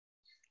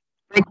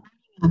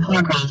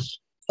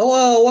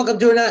Hello, welcome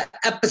to another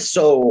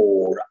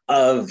episode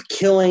of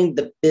Killing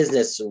the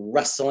Business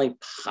Wrestling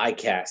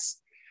Podcast.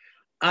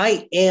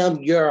 I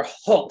am your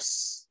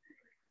host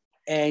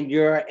and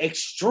your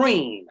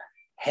extreme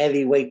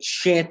heavyweight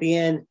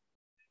champion,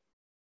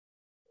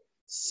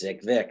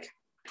 Sick Vic.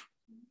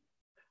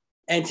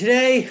 And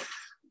today,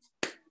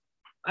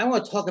 I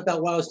want to talk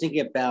about what I was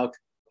thinking about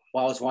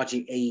while I was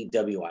watching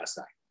AEW last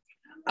night.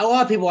 A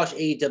lot of people watched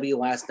AEW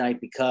last night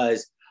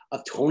because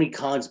of Tony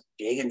Khan's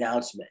big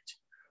announcement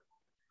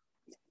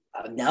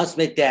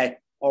that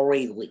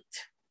already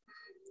leaked.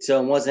 So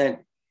it wasn't,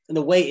 in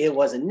the way it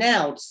was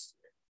announced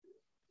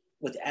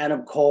with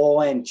Adam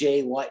Cole and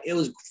Jay White,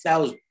 that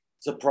was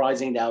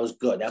surprising. That was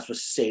good. That's what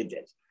saved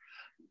it.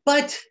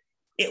 But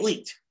it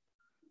leaked.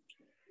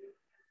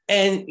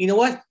 And you know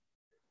what?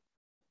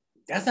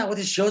 That's not what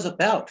this show's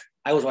about.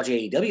 I was watching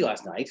AEW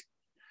last night,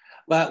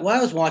 but what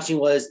I was watching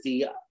was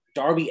the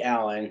Darby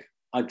Allin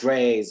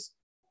Andre's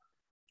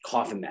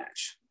coffin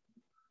match.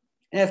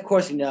 And of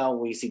course,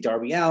 when you see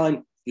Darby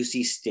Allin, you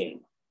see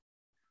Sting.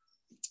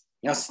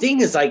 Now,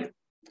 Sting is like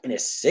in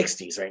his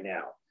 60s right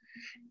now.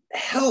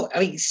 Hell,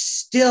 he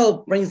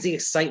still brings the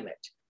excitement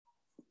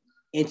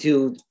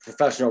into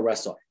professional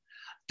wrestling.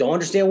 Don't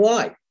understand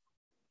why.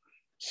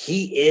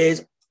 He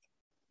is,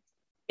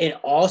 in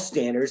all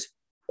standards,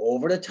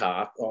 over the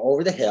top or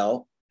over the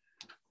hill.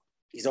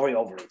 He's already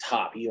over the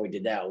top. He already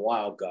did that a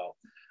while ago.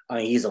 I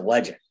mean, he's a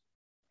legend.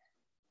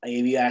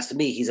 If you ask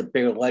me, he's a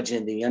bigger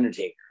legend than The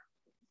Undertaker.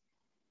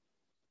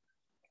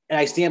 And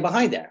I stand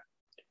behind that.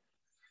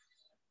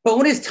 But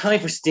when it's time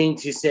for Sting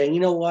to say,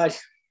 you know what,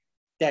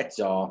 that's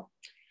all,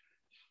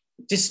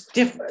 just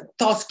different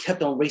thoughts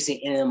kept on racing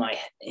in and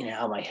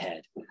out of my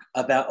head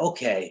about,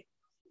 okay,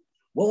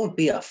 what would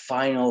be a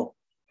final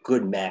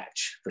good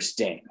match for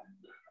Sting?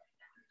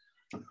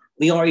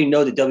 We already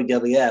know that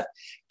WWF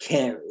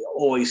can't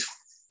always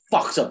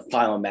fucks up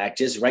final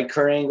matches, right,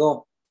 Kurt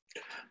Angle?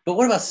 But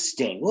what about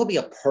Sting? What would be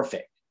a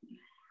perfect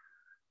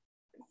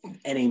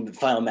ending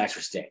final match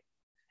for Sting?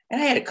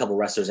 And I had a couple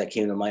wrestlers that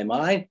came to my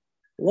mind,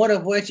 one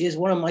of which is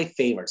one of my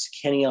favorites,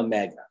 Kenny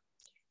Omega.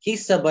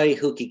 He's somebody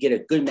who could get a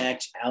good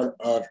match out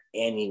of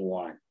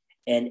anyone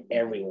and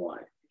everyone.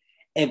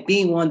 And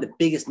being one of the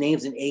biggest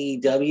names in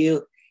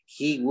AEW,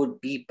 he would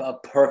be a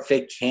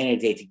perfect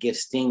candidate to give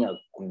Sting a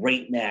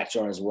great match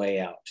on his way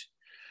out.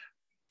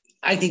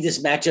 I think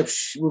this matchup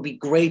would be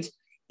great,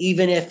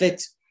 even if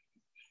it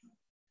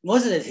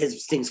wasn't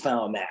his Sting's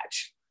final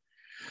match.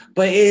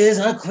 But it is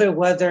unclear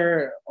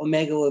whether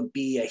Omega would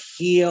be a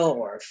heel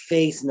or a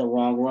face in the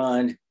long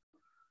run.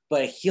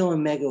 But a heel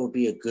Omega would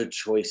be a good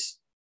choice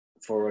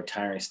for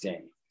retiring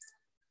Sting.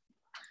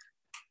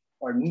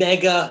 Or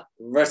Mega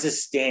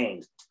versus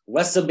Sting.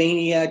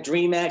 WrestleMania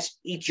Dream Match,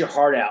 Eat Your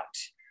Heart Out,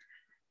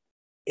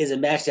 is a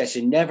match that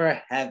should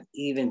never have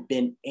even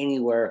been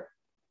anywhere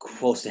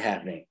close to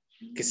happening.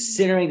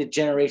 Considering the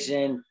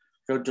generation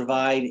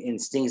divide in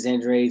Sting's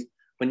injuries,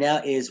 but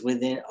now is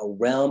within a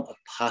realm of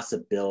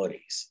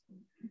possibilities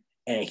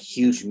and a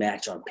huge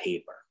match on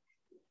paper.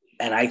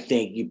 And I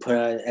think you put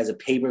it as a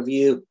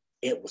pay-per-view,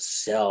 it will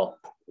sell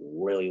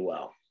really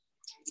well.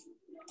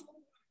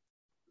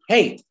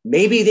 Hey,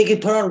 maybe they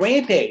could put on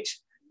Rampage,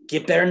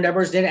 get better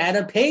numbers than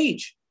Adam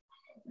Page.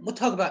 We'll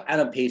talk about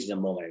Adam Page in a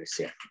moment.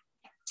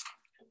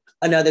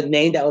 Another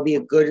name that would be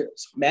a good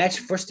match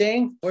for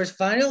Sting for his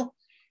final,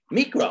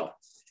 Micro.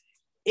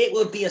 It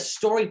would be a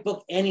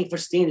storybook ending for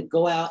Sting to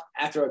go out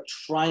after a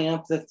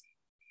triumphant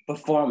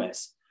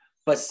performance,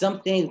 but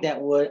something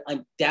that would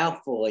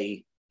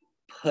undoubtedly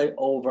put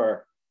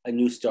over a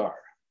new star.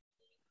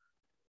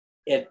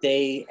 If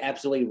they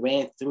absolutely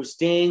ran through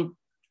Sting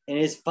in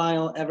his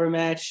final ever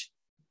match,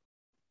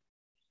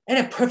 and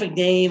a perfect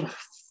name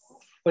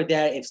for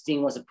that if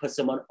Sting wants to put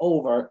someone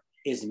over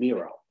is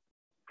Miro.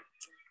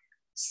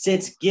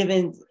 Since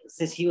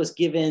he was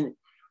given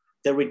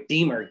the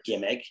Redeemer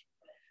gimmick,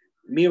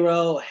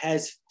 Miro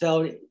has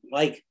felt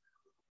like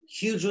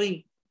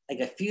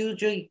a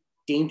hugely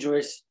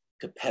dangerous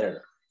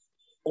competitor.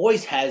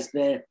 Always has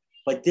been,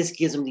 but this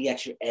gives him the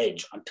extra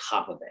edge on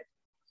top of it.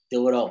 The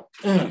little,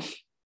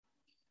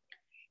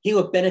 he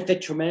would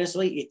benefit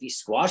tremendously if he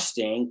squashed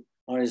Sting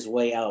on his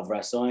way out of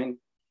wrestling.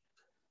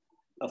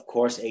 Of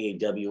course,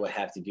 AEW would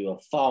have to do a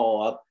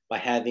follow-up by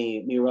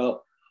having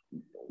Miro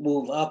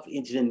move up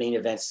into the main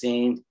event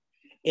scene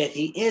if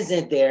he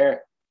isn't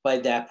there by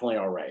that point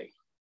already.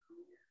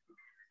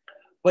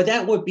 But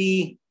that would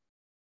be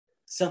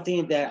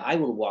something that I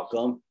would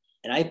welcome,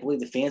 and I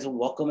believe the fans will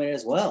welcome it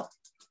as well.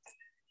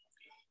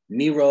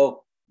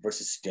 Miro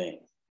versus Sting.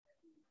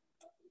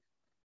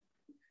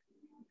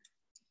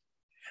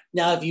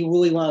 Now, if you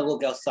really want to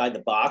look outside the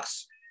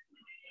box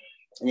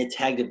in the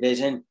tag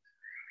division,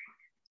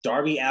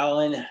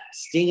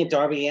 Sting and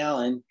Darby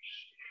Allin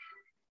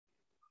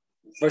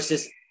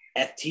versus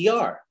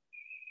FTR.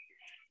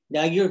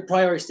 Now, you're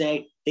probably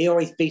saying they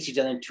already faced each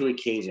other on 2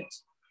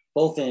 occasions,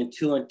 both in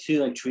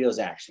 2-on-2 and trios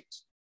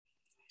actions.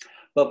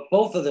 But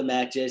both of the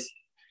matches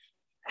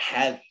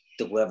have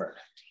delivered.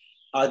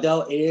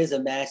 Although it is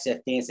a match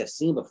that fans have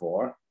seen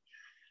before,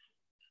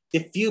 The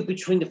feud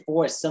between the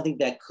four is something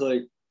that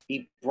could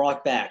be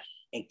brought back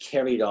and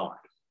carried on.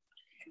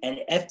 And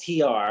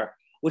FTR,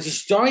 which is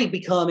starting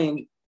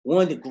becoming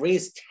one of the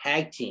greatest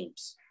tag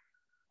teams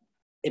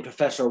in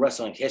professional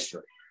wrestling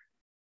history.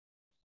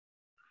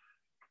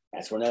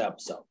 That's for another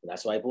episode.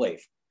 That's what I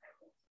believe.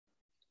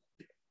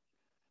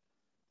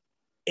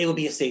 It would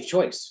be a safe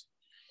choice.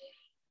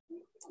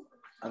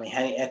 I mean,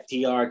 having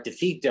FTR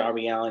defeat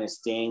Darby Allin and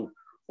Sting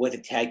with a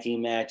tag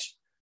team match,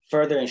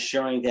 further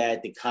ensuring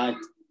that the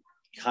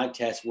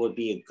contest would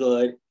be a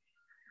good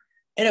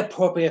and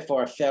appropriate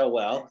for a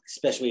farewell,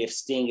 especially if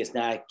Sting is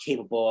not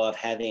capable of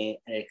having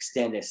an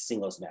extended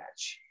singles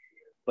match.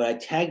 But a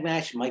tag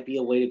match might be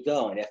a way to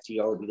go, and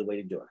FTR would be the way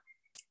to do it.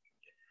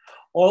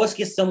 Or let's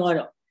get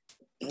someone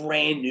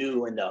brand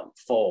new in the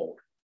fold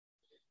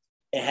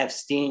and have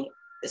Sting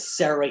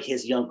accelerate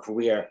his young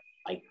career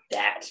like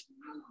that.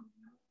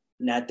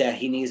 Not that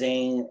he needs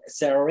any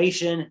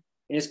acceleration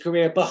in his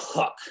career, but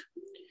Hook.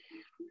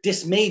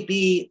 This may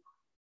be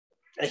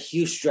a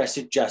huge stretch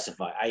to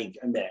justify, I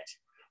admit.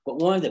 But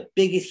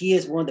he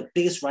is one of the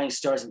biggest rising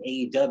stars in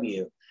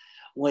AEW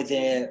with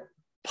a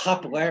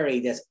popularity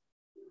that's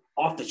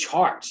off the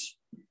charts.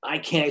 I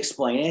can't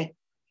explain it,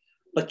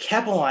 but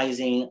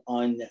capitalizing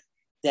on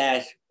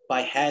that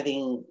by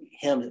having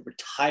him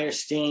retire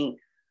Sting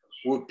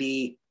would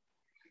put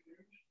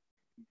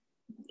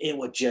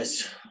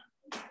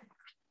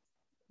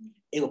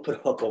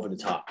Hook over the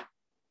top.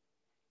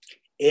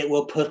 It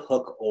will put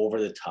Hook over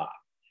the top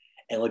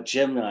and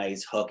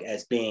legitimize Hook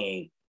as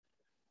being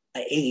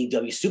an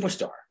AEW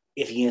superstar,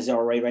 if he isn't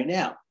already right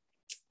now.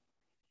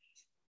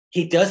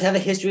 He does have a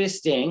history of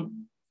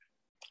Sting.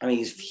 I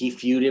mean, he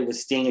feuded with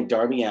Sting and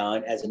Darby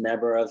Allin as a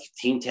member of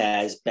Team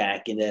Taz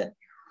back in the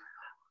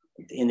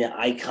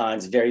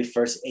Icons' very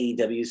first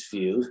AEW's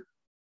feud.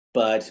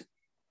 But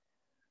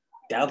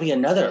that'll be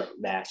another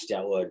match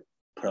that would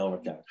put over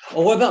them.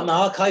 Or what about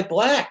Malachi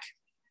Black?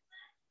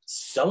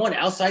 Someone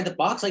outside the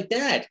box like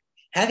that.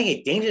 Having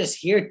a dangerous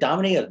here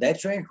dominate a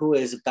veteran who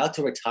is about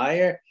to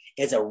retire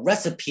is a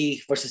recipe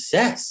for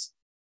success.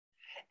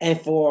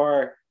 And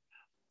for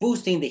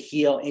boosting the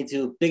heel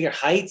into bigger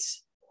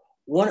heights,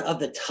 one of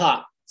the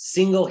top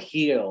single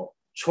heel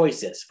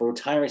choices for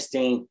retiring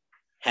Sting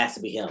has to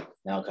be him,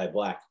 Malachi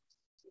Black.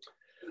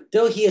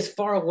 Though he is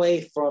far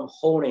away from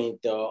holding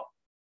the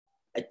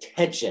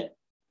attention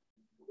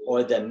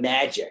or the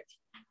magic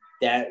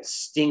that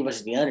Sting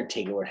versus The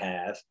Undertaker would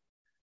have,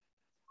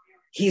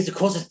 he's the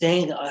closest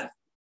thing of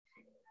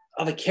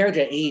a character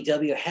that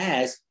AEW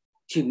has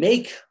to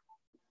make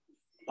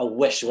a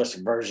wish list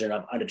version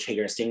of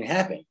Undertaker and Sting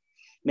happen,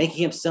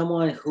 making him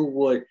someone who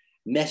would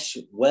mesh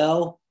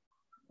well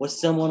with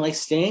someone like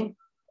Sting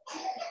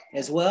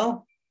as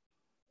well.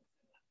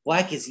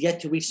 Black is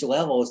yet to reach the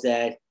levels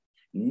that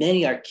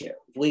many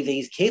believe that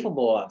he's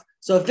capable of.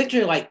 So a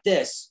victory like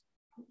this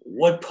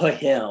would put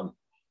him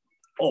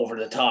over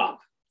the top.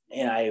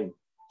 And I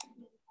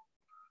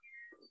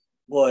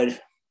would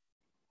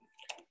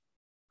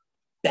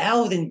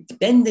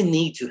bend the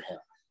knee to him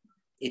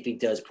if he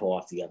does pull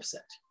off the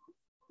upset.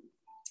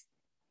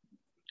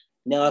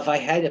 Now, if I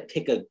had to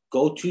pick a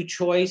go-to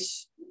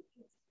choice,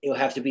 it would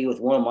have to be with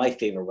one of my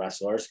favorite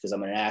wrestlers because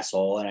I'm an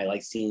asshole and I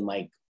like seeing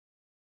my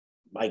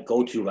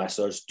go-to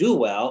wrestlers do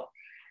well.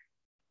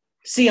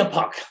 CM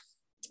Punk.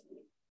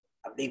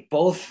 They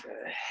both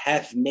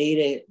have made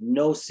it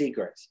no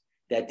secret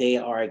that they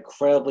are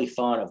incredibly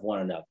fond of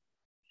one another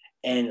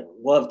and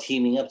love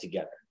teaming up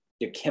together.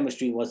 Their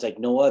chemistry was like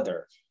no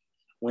other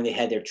when they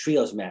had their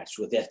trios match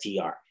with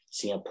FTR.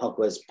 CM Punk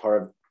was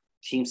part of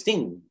Team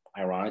Sting,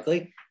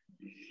 ironically.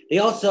 They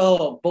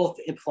also both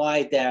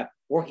implied that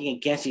working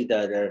against each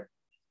other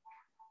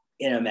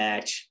in a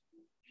match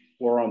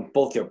were on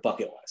both their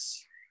bucket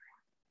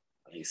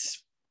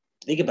lists.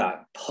 Think about it.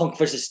 Punk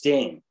versus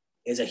Sting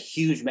is a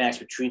huge match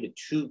between the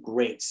two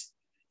greats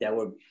that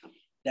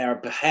are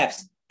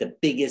perhaps the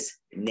biggest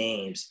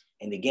names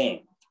in the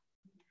game.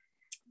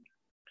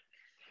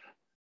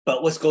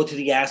 But let's go to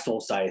the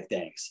asshole side of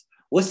things.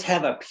 Let's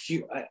have an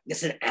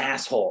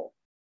asshole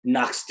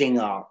knock Sting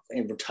off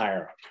and retire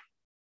him.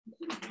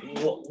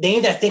 Well,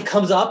 name that thing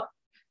comes up,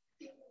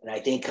 and I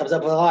think it comes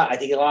up a lot. I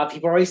think a lot of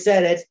people already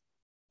said it.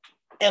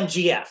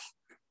 MGF.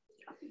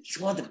 He's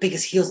one of the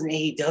biggest heels in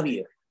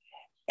AEW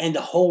and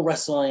the whole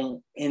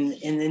wrestling in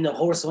the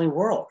whole wrestling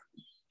world,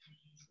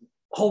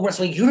 whole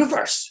wrestling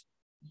universe.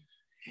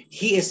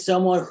 He is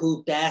someone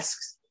who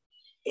basks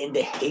in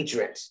the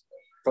hatred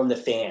from the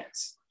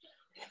fans,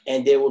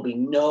 and there will be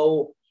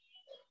no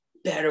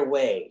better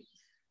way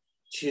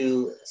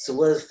to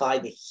solidify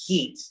the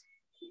heat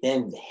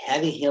than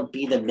having him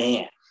be the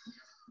man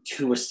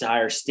to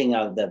retire Sting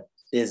out of the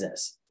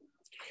business.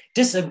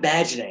 Just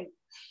imagining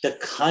the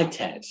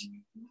content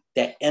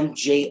that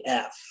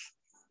MJF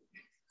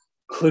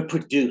could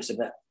produce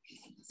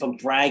from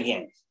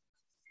bragging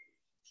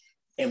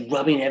and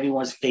rubbing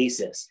everyone's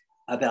faces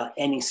about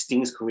ending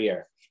Sting's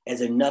career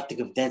is enough to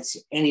convince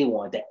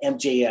anyone that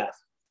MJF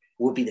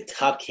would be the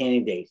top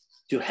candidate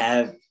to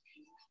have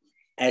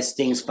as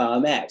Sting's final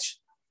match.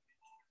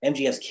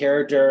 MJF's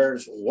character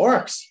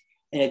works.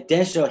 In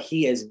addition,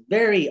 he is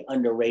very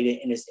underrated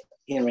in his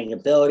in-ring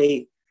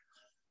ability.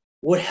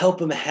 Would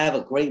help him have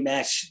a great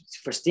match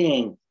for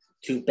Sting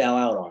to bow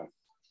out on.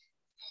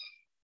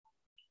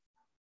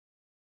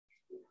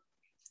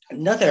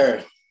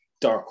 Another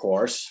dark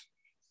horse.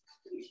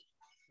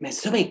 Man,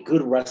 so many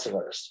good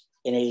wrestlers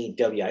in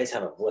AEW. I just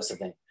have a list of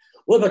them.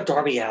 What about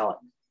Darby Allin?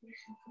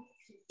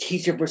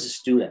 Teacher versus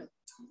student.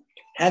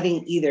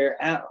 Having either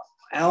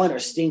Allin or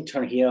Sting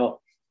turn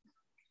heel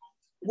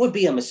would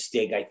be a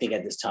mistake, I think,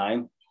 at this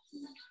time.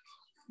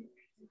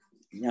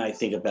 Now I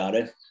think about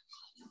it.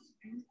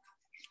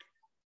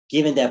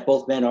 Given that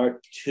both men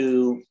are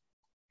two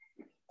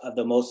of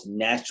the most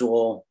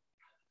natural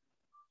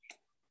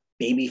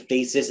baby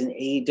faces in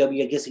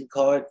AEW, I guess you could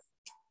call it.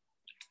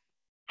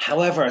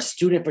 However, a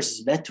student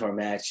versus mentor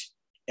match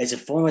is a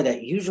format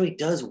that usually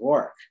does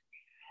work.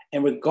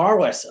 And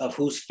regardless of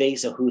who's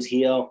face or who's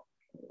heel,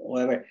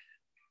 whatever,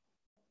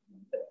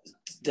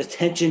 the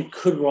tension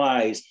could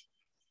rise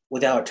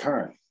without a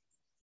turn.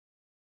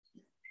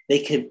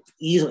 They could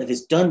easily, if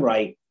it's done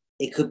right,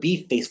 it could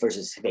be face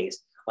versus face,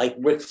 like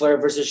Ric Flair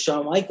versus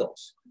Shawn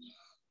Michaels.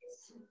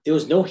 There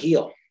was no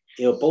heel.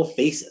 They were both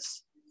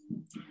faces.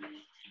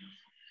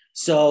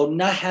 So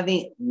not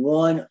having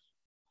one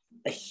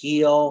a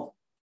heel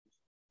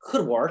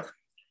could work.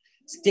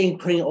 Sting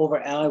putting over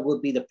Allin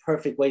would be the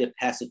perfect way to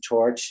pass the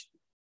torch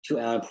to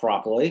Allin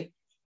properly.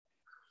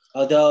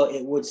 Although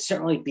it would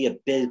certainly be a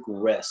big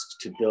risk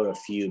to build a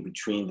feud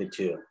between the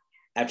two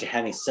after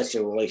having such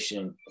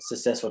a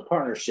successful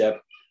partnership.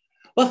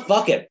 But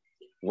fuck it.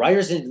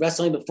 Writers in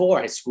wrestling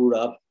before had screwed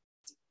up.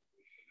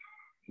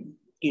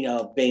 You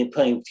know,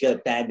 putting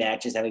together bad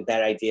matches, having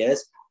bad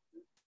ideas.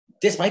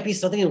 This might be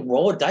something to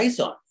roll a dice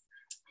on.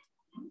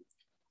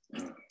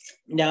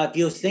 Now, if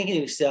you're thinking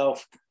to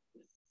yourself,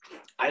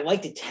 I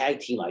like the tag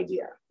team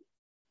idea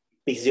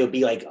because it would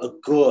be like a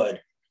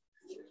good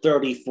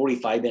 30,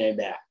 45 minute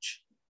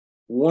match.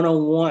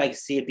 One-on-one, I can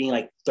see it being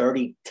like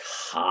 30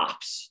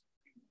 tops.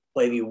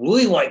 But if you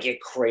really want to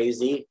get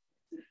crazy,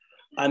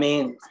 I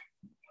mean,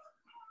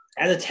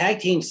 as a tag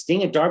team,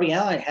 Sting and Darby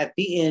Allin have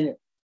beaten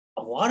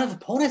a lot of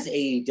opponents at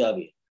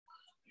AEW.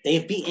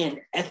 They've beaten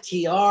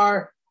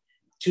FTR,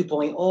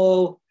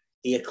 2.0,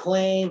 The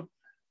Acclaim.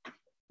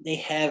 They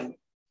have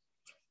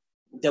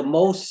the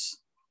most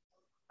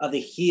of the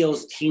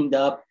heels teamed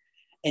up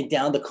and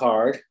down the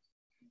card.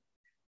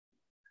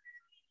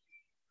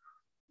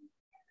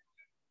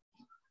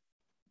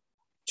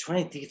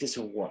 Trying to think if this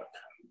will work.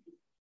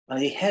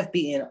 They have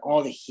beaten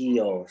all the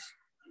heels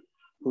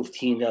who've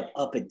teamed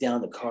up and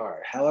down the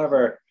card.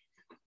 However,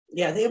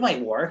 yeah, they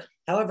might work.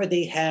 However,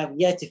 they have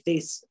yet to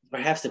face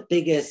perhaps the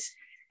biggest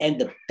and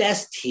the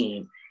best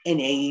team in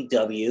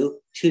AEW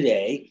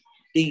today,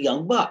 the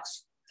Young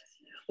Bucks.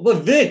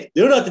 But Vic,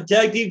 they're not the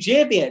tag team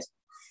champions.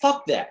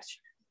 Fuck that.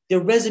 Their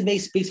resume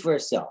speaks for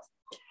itself.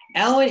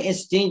 Allin and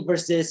Sting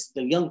versus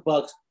the Young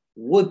Bucks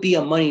would be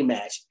a money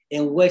match,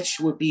 in which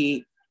would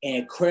be an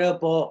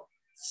incredible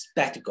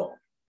spectacle.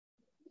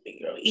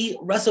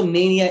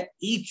 WrestleMania,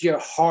 eat your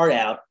heart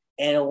out,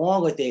 and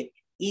along with it,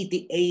 eat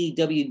the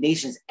AEW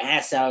Nation's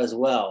ass out as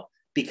well,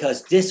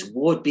 because this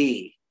would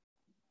be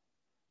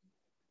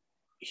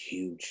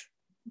huge.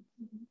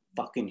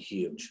 Fucking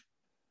huge.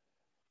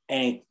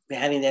 And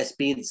having this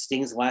be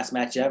Sting's last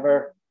match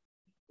ever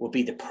would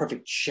be the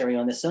perfect cherry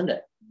on this Sunday.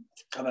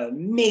 Of an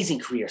amazing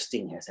career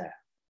Sting has had.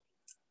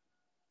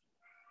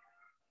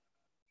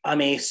 I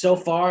mean, so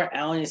far,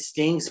 Allin and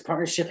Sting's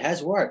partnership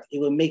has worked. It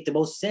would make the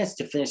most sense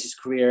to finish his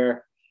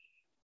career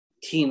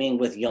teaming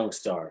with young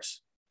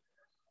stars.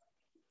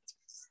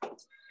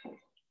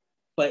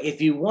 But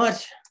if you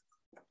want,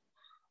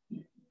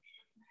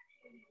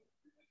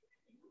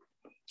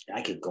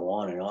 I could go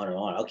on and on and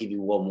on. I'll give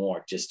you one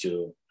more just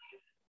to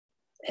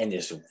end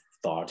this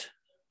thought.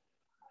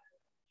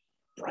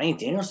 Bryan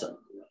Danielson.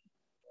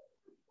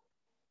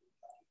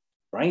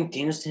 Bryan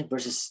Danielson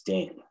versus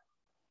Sting.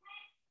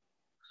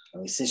 I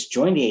mean, since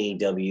joining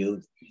the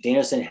AEW,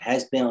 Danielson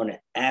has been on an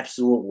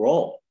absolute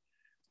roll,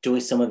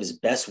 doing some of his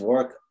best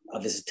work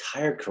of his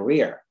entire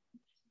career,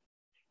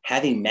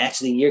 having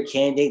match of the year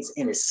candidates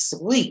in his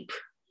sleep,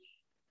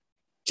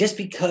 just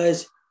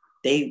because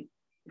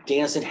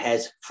Danielson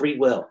has free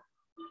will.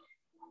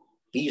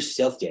 Be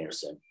yourself,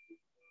 Danielson.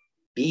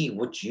 Be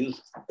what you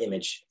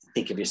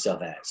think of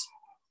yourself as.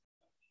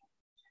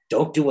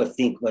 Don't do what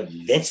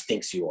Vince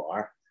thinks you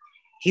are.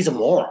 He's a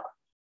moron.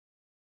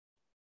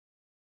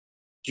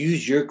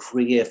 Use your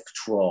creative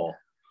control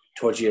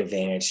towards your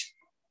advantage.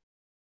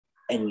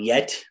 And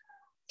yet,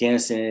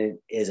 Danielson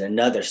is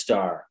another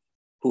star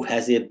who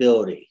has the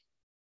ability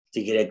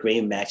to get a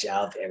great match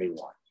out of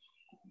everyone.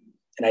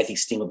 And I think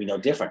Sting will be no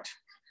different.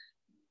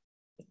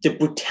 The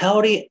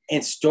brutality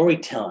and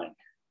storytelling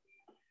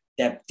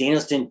that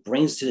Danielson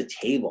brings to the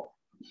table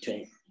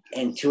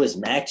and to his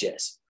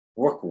matches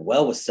work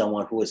well with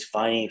someone who is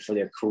fighting for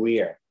their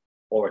career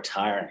or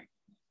retiring.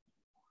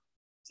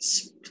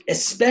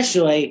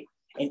 Especially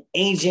an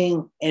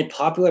aging and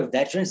popular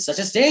veteran such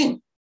as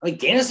Sting. I mean,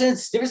 Danielson,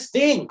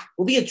 Sting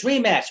will be a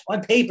dream match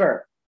on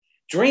paper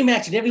dream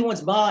match in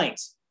everyone's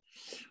minds,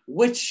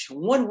 which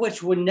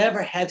would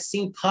never have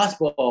seemed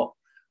possible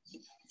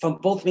from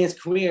both men's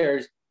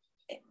careers,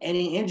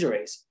 any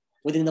injuries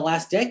within the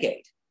last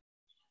decade.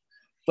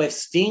 But if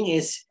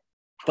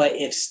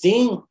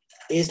Sting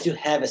is to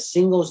have a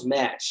singles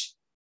match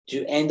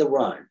to end the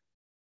run,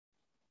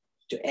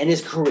 to end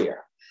his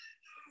career,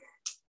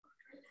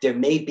 there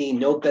may be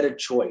no better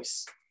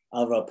choice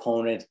of an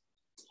opponent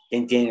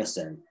than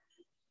Danielson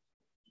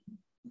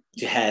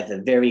to have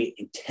a very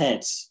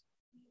intense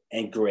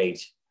and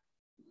great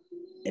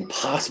and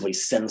possibly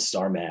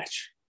 7-star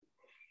match.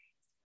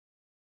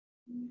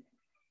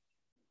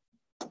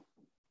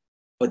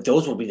 But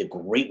those will be the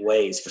great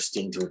ways for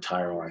Sting to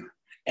retire on.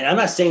 And I'm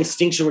not saying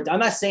I'm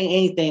not saying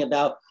anything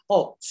about,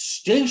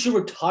 Sting should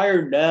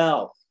retire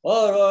now.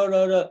 Oh,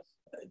 no.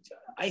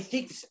 I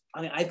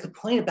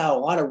complain about a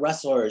lot of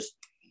wrestlers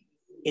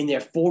in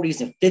their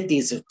 40s and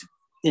 50s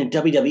in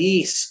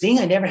WWE. Sting,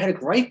 I never had a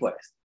gripe with.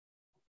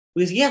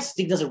 Because, yes,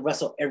 Sting doesn't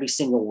wrestle every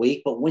single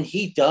week, but when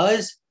he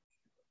does,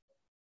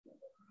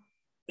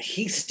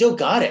 he's still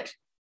got it.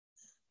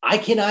 I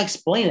cannot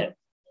explain it.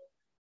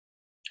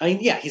 I mean,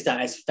 yeah, he's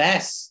not as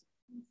fast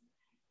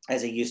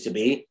as he used to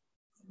be.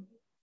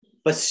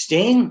 But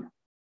Sting,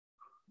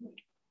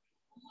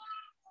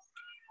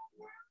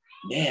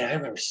 man, I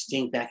remember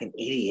Sting back in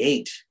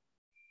 '88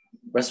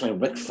 wrestling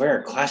Ric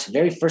Flair,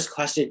 very first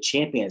Clash of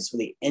Champions for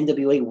the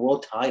NWA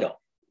World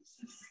Title.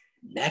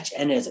 Match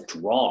ended as a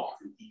draw.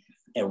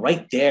 And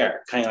right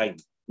there, kind of like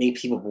made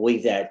people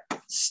believe that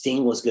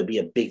Sting was going to be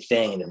a big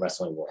thing in the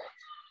wrestling world.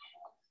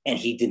 And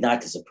he did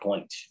not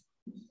disappoint.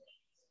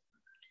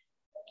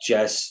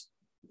 Just,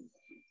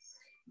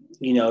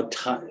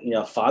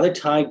 Father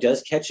Time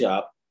does catch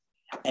up.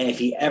 And if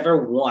he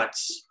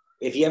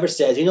ever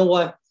says, you know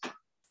what,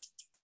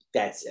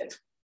 that's it.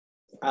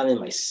 I'm in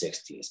my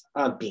 60s.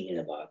 I'm beating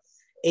him up.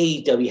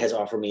 AEW has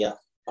offered me an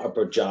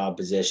upper job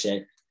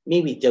position.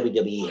 Maybe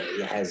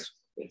WWE has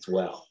as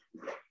well.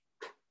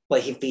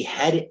 But if he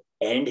had to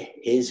end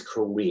his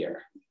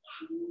career,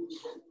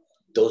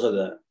 those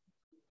are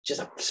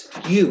just a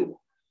few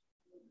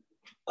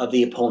of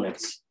the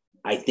opponents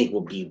I think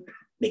will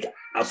make an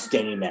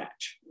outstanding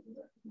match.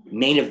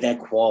 Main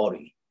event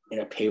quality in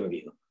a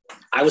pay-per-view.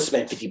 I would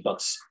spend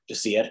 $50 to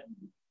see it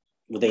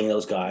with any of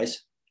those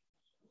guys.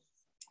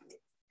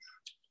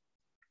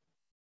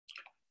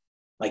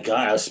 My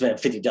God, I would spend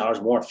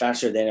 $50 more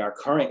faster than our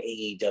current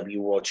AEW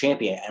World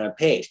Champion, Adam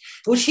Page,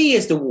 which he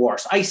is the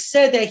worst. I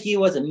said that he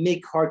was a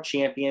mid-card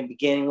champion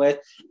beginning with.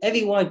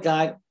 Everyone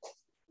got,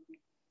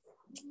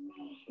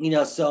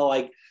 so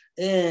like,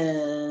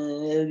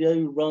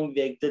 you're wrong,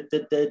 Vic.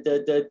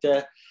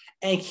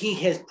 And he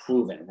has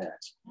proven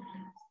that.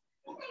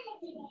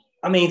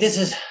 I mean,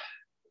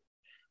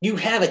 you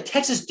have a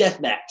Texas death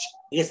match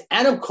against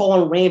Adam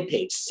Cole and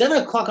Rampage,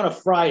 7 o'clock on a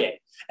Friday.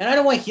 And I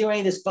don't want to hear any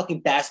of this fucking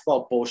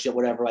basketball bullshit,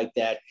 whatever like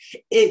that.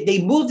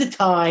 They moved the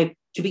time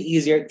to be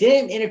easier. It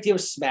didn't interfere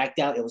with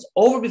SmackDown. It was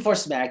over before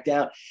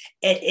SmackDown.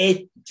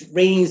 And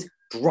ratings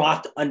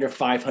dropped under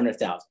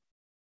 500,000.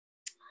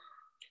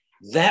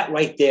 That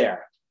right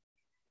there.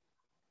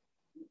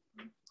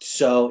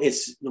 So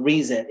it's the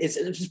reason.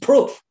 It's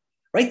proof.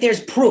 Right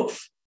there's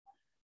proof.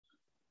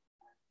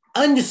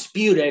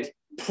 Undisputed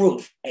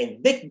proof.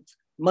 And Vic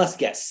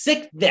Muscat,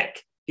 Sick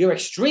Vic, your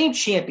Extreme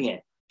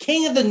Champion,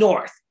 King of the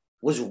North,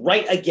 was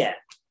right again.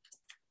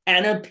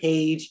 Adam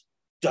Page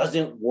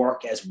doesn't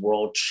work as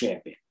world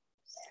champion.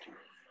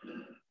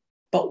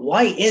 But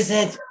why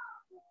isn't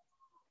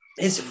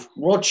his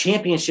world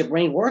championship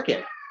reign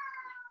working?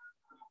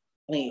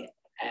 I mean,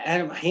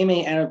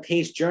 Adam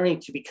Page's journey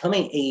to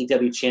becoming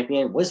AEW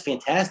champion was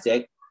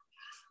fantastic.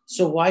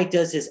 So why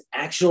does his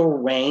actual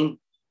reign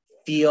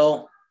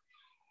feel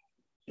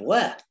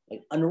like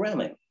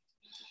underwhelming?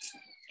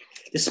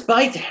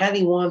 Despite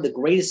having one of the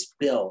greatest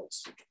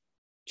builds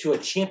to a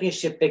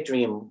championship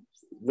victory in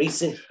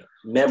recent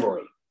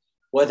memory,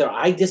 whether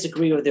I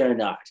disagree with it or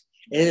not,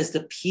 it is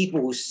the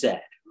people who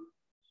said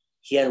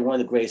he had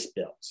one of the greatest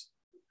builds.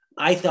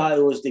 I thought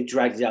they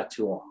dragged it out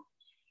too long.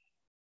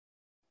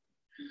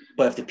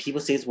 But if the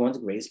people say it's one of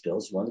the greatest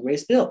builds, one of the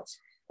greatest builds.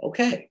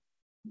 Okay.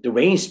 The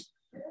ratings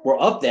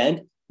were up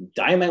then.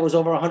 Dynamite was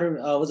over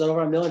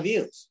 1 million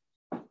views.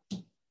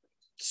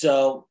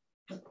 So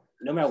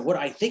no matter what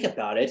I think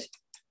about it,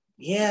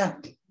 yeah,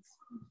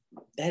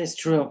 that is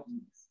true.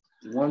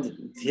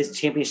 His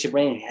championship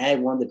reign had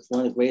one of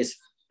the greatest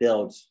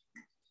builds.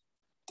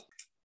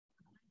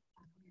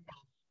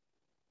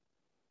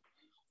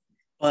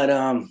 But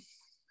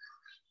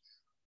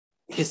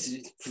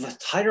his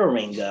title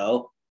reign,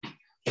 though,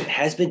 it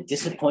has been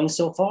disappointing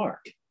so far.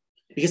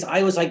 Because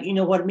I was like, you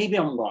know what? Maybe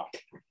I'm wrong.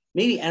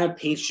 Maybe Adam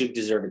Page should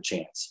deserve a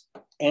chance.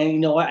 And you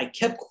know what? I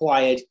kept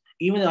quiet,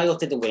 even though I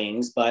looked at the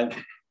ratings. But,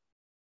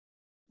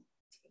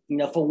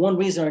 for one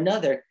reason or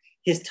another,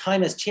 his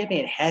time as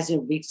champion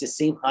hasn't reached the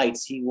same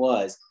heights he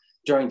was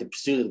during the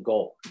pursuit of the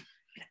gold.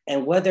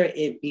 And whether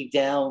it be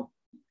down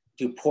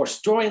to poor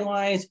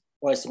storylines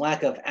or his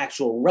lack of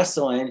actual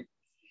wrestling,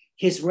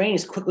 his reign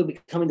is quickly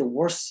becoming the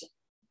worst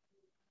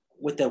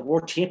with the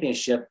World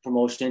Championship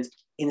promotions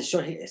in the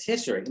short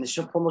history, in the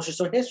short promotion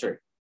short history.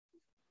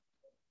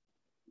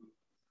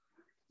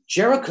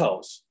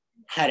 Jericho's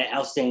had an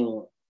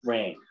outstanding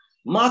reign.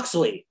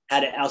 Moxley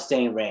had an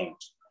outstanding reign.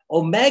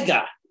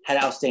 Omega had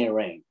an outstanding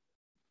reign.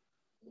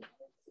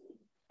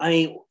 I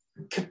mean,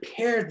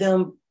 compare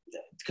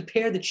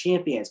the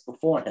champions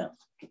before him.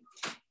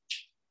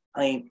 I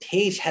mean,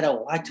 Page had a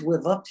lot to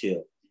live up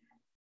to.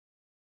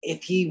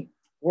 If he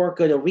were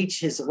going to reach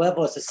his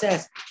level of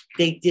success,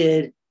 they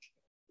did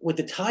with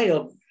the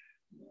title,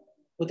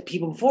 with the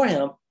people before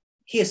him,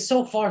 he is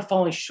so far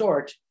falling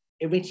short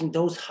in reaching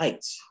those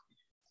heights.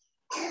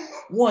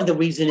 One of the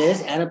reasons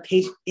is Adam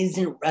Page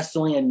isn't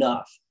wrestling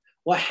enough.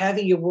 While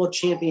having your world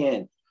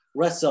champion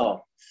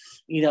wrestle,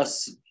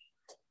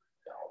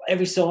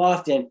 every so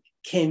often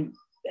can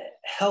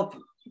help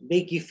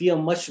make you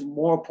feel much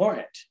more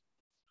important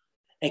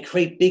and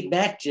create big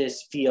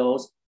matches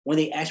feels when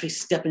they actually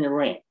step in the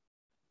ring.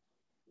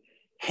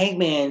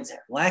 Hangman's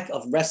lack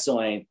of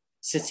wrestling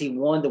since he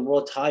won the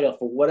world title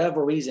for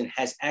whatever reason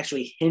has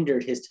actually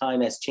hindered his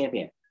time as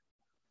champion.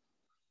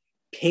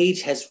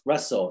 Page has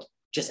wrestled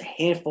just a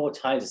handful of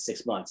times in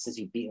 6 months since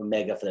he beat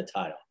Omega for the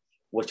title,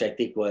 which I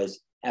think was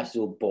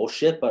absolute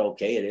bullshit, but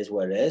okay, it is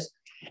what it is.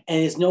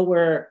 And is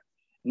nowhere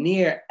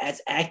near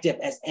as active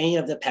as any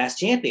of the past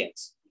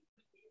champions.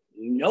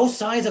 No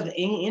signs of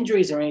any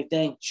injuries or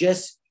anything,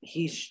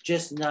 he's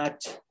just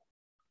not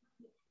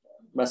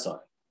wrestling.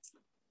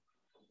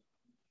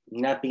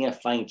 Not being a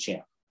fighting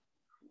champ,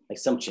 like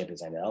some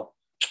champions I know.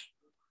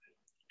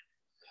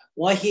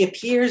 While he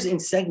appears in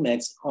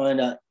segments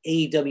on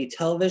AEW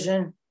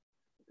television,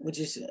 which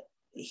is,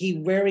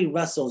 he rarely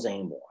wrestles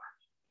anymore.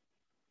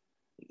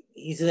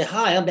 He said,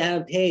 hi, I'm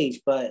Adam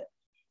Page, but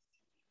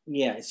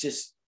yeah, it's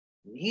just,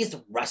 he has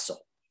to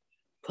wrestle.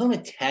 Put him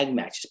in tag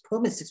matches, put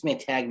him in 6-man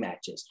tag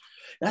matches.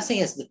 Not saying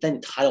he has to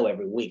defend the title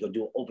every week or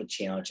do open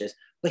challenges,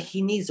 but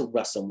he needs to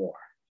wrestle more.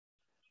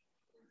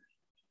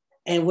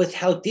 And with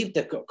how deep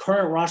the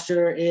current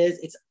roster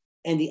is,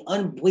 and the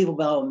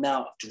unbelievable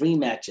amount of dream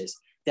matches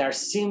that are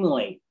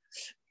seemingly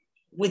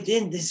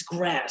within this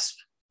grasp,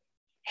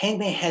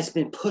 Hangman has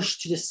been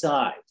pushed to the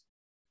side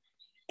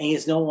and he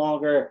is no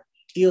longer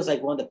feels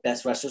like one of the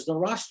best wrestlers in the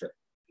roster,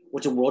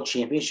 which a world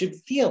champion should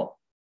feel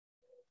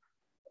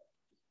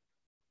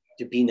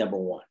to be number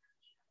one.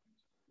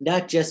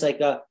 Not just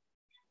like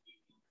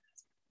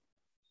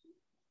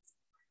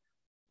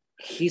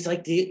he's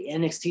like the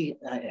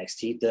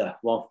the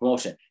wrong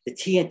promotion, the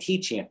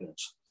TNT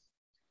champions.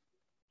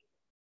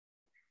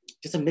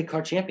 Just a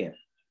mid-card champion.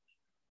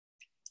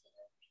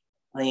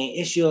 I mean,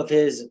 issue of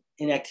his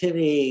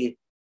inactivity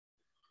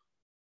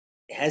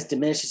has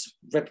diminished his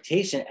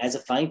reputation as a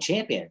fine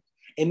champion.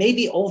 It may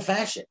be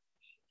old-fashioned,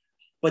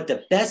 but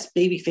the best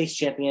babyface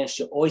champion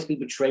should always be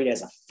portrayed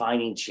as a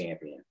fighting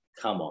champion.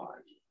 Come on.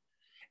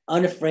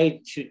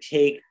 Unafraid to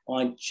take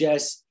on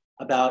just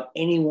about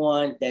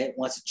anyone that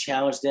wants to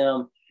challenge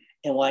them.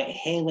 And why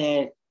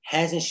Hangman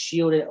hasn't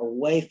shielded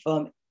away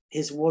from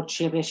his world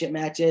championship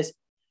matches,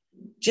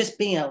 just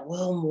being a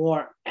little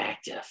more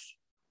active.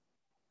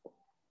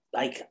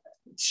 Like,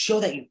 show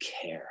that you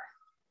care.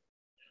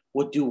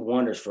 Would do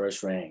wonders for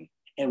his reign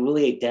and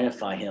really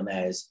identify him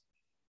as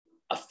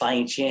a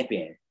fighting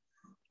champion.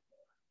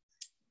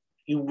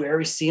 You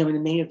rarely see him in the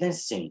main event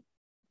scene.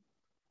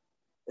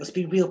 Let's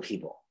be real,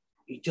 people.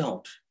 You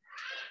don't.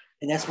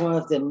 And that's one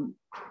of the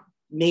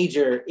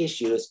major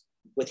issues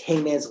with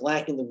Hangman's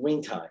lack in the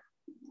ring time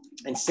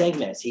and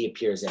segments he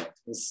appears in.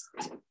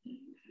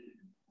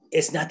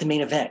 It's not the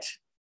main event.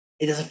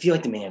 It doesn't feel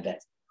like the main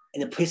event.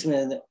 And the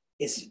placement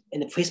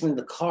of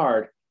the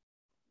card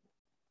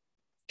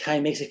kind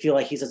of makes it feel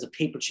like he's as a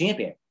paper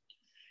champion.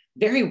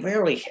 Very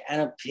rarely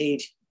Adam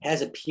Page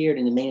has appeared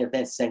in the main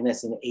event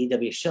segments in the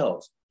AEW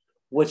shows,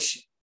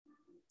 which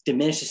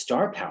diminishes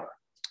star power,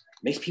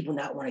 makes people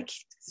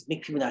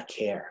not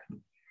care.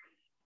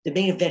 The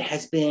main event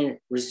has been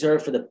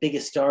reserved for the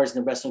biggest stars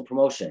in the wrestling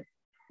promotion,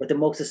 with the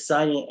most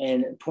exciting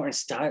and important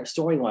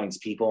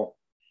storylines, people,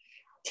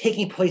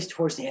 taking place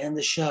towards the end of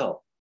the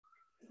show.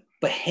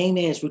 But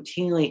Hangman is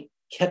routinely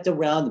kept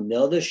around the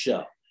middle of the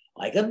show,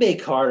 like a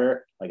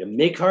mid-carder, like a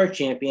mid-card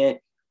champion,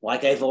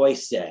 like I've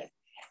always said.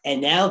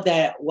 And now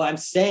that what I'm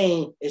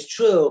saying is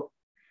true,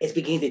 it's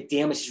beginning to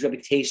damage his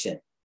reputation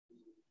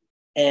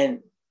and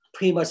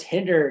pretty much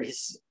hinder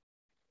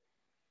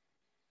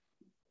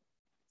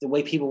the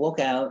way people look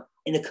out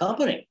in the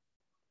company.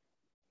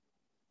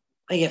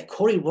 Like if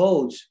Cody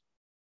Rhodes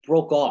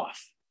broke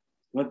off,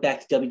 went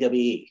back to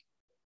WWE,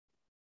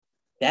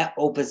 that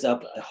opens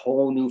up a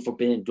whole new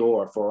forbidden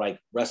door for like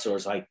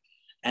wrestlers like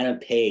Adam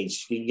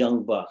Page, the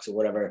Young Bucks or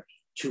whatever,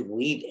 to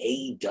leave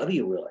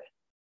AEW really.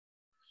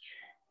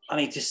 I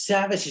mean, to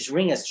salvage his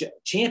ring as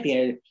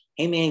champion,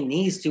 Hangman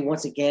needs to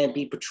once again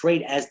be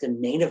portrayed as the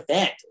main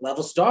event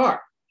level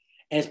star.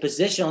 And his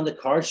position on the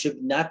card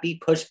should not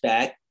be pushed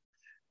back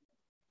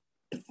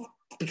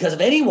because of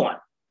anyone.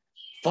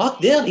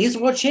 Fuck them. He's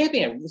the world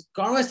champion.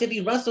 Regardless if he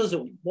wrestles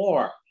at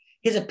war,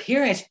 his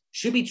appearance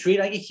should be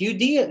treated like a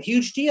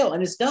huge deal,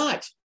 and it's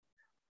not.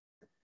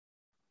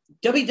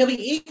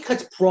 WWE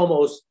cuts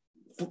promos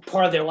for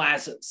part of their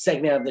last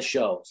segment of the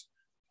shows.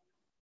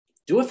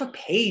 Do it for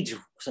Paige or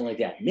something like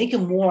that. Make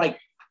him more like,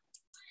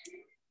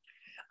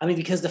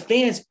 because the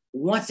fans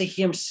want to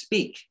hear him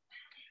speak.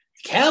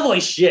 Cowboy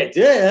shit.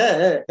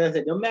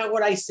 No matter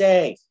what I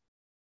say.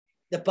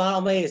 The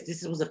bottom line is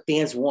this is what the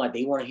fans want.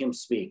 They want to hear him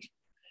speak.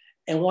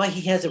 And while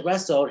he hasn't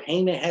wrestled,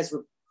 Heyman has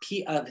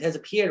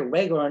appeared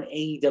regular on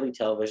AEW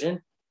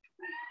television,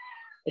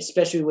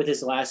 especially with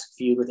his last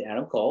feud with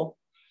Adam Cole.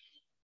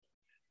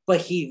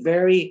 But he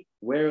very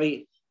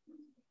rarely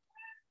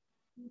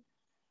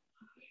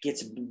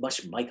gets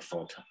much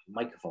microphone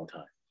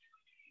time.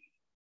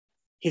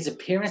 His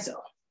appearance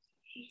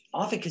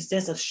often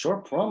consists of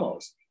short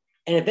promos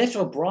and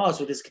eventual brawls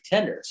with his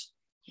contenders,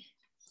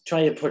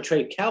 trying to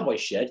portray cowboy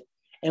shit,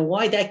 and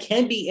why that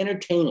can be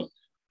entertaining.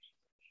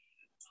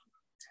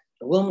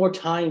 A little more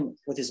time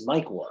with his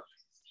mic work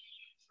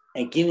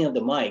and giving him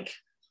the mic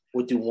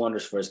would do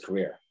wonders for his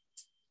career.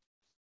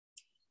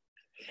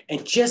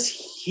 And just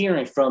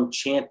hearing from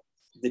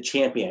the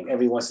champion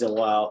every once in a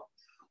while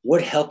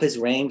would help his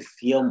reign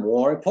feel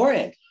more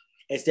important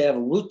instead of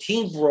a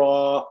routine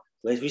brawl,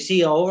 as we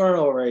see over and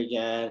over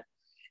again,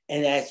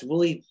 and that's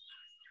really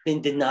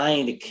been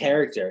denying his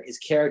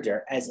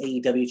character as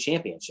AEW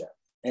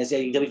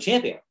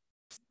champion.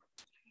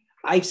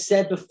 I've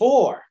said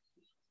before,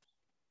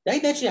 I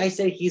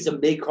said he's a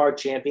mid-card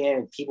champion,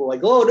 and people are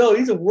like, oh no,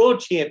 he's a world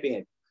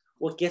champion.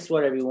 Well, guess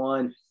what,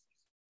 everyone?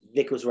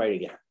 Vic was right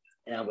again.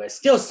 And I'm going to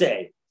still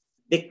say,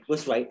 Vic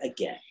was right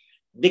again.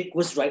 Vic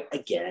was right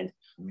again.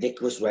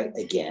 Vic was right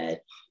again.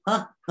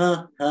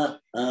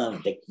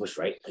 Vic was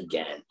right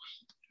again.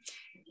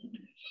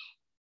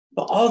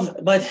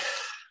 But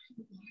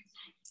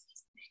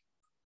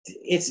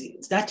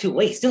it's not too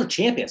late. He's still a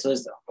champion, so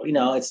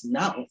it's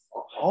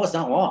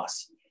not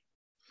lost.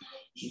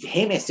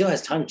 Heyman still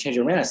has time to change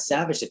it around.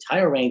 Savage, the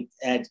title reign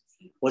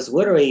was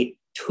literally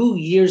 2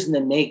 years in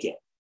the making.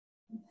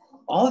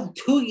 All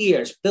 2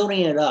 years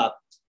building it up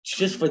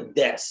just for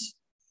this.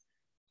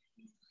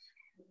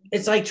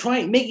 It's like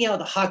making out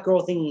the hot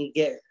girl thing, you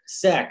get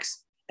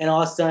sex, and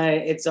all of a sudden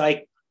it's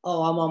like,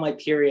 oh, I'm on my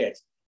period.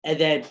 And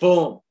then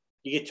boom,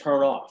 you get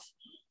turned off.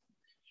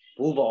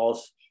 Blue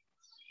balls.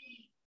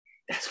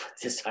 That's what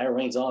this title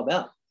reign's all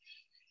about.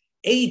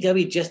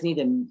 AEW just need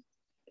to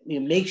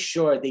make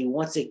sure they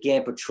once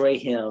again portray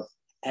him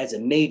as a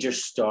major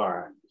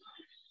star,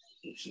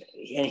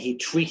 and he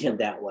treat him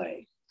that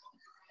way,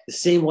 the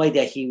same way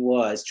that he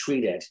was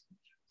treated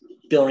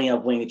building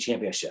up winning the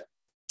championship.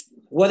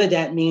 Whether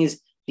that means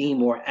being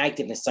more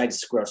active inside the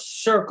square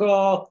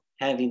circle,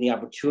 having the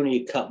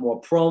opportunity to cut more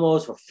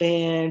promos for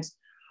fans,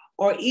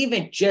 or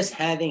even just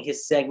having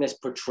his segments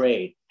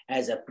portrayed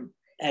as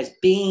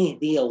being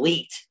the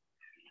elite,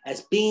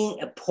 as being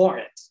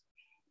important.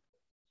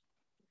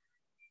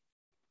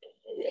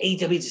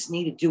 AEW just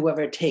need to do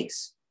whatever it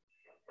takes,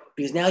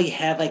 because now you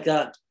have like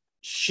a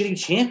shitty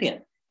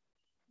champion.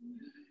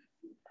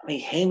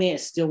 Heyman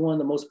is still one of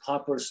the most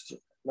popular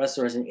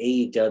wrestlers in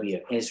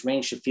AEW, and his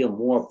reign should feel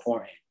more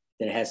important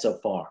than it has so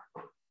far.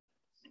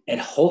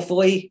 And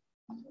hopefully,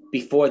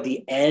 before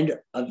the end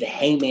of the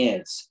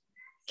Heyman's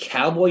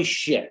cowboy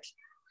shit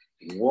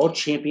world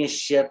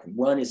championship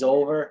run is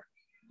over,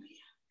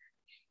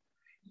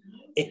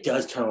 it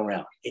does turn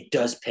around. It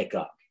does pick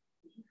up.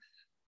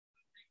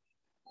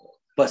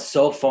 But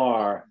so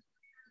far,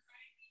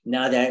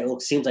 now that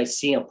it seems like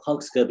CM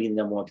Punk's going to be the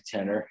number one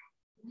contender,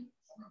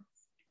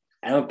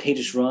 Adam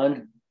Page's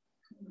run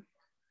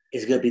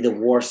is going to be the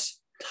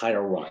worst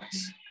title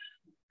runs.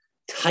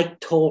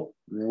 Title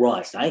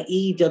runs, not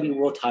AEW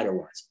world title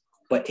runs,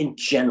 but in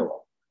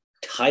general,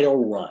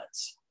 title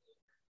runs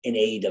in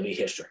AEW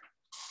history.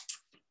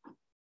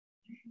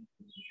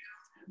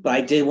 But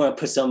I did want to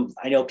put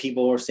I know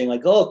people were saying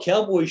like, oh,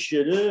 cowboy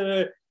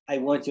shit. I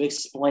wanted to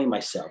explain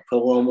myself,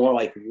 put a little more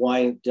like,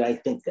 why did I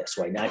think this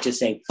way? Not just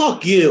saying,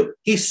 fuck you,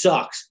 he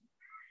sucks.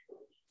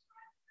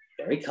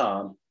 Very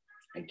calm.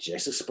 I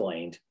just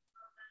explained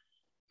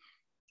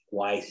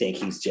why I think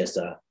he's just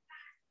a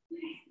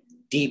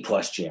D+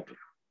 champion.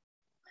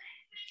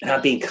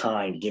 Not being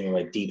kind, giving him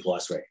a D+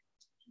 rating.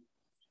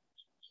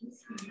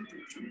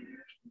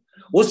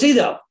 We'll see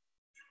though.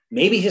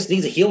 Maybe he just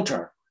needs a heel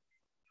turn.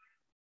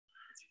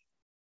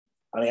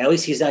 At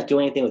least he's not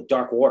doing anything with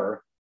Dark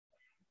Order.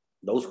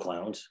 Those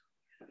clowns.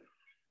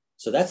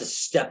 So that's a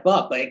step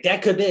up. But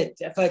that could be,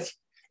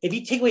 if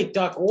you take away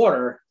Dark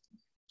Order,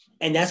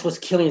 and that's what's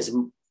killing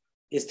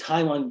his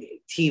time on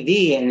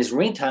TV and his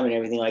ring time and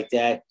everything like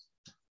that,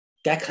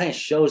 that kind of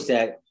shows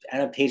that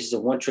Adam Page is a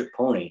one-trick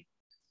pony,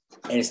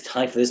 and it's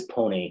time for this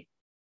pony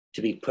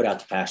to be put out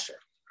to pasture.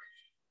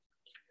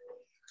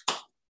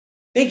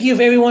 Thank you,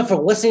 everyone, for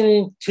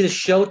listening to the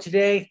show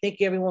today. Thank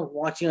you, everyone, for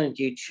watching on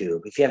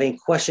YouTube. If you have any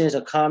questions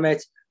or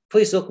comments,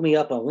 please look me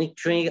up on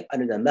Linktree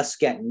under the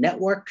Muscat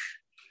Network.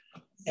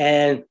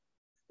 And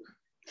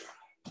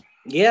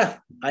yeah,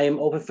 I am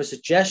open for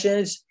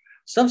suggestions.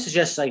 Some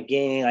suggestions I'm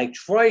getting, like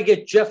try to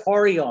get Jeff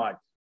Hardy on.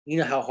 You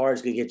know how hard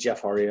it's going to get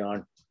Jeff Hardy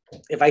on.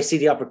 If I see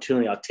the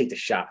opportunity, I'll take the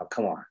shot. But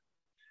come on.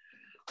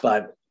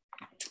 But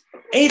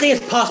Anything is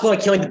possible on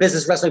Killing the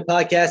Business Wrestling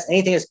Podcast.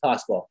 Anything is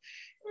possible.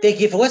 Thank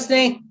you for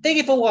listening. Thank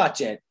you for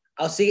watching.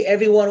 I'll see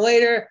everyone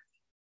later.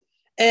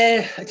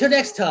 And until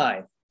next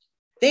time,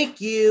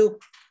 thank you,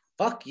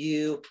 fuck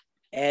you,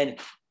 and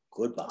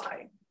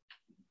goodbye.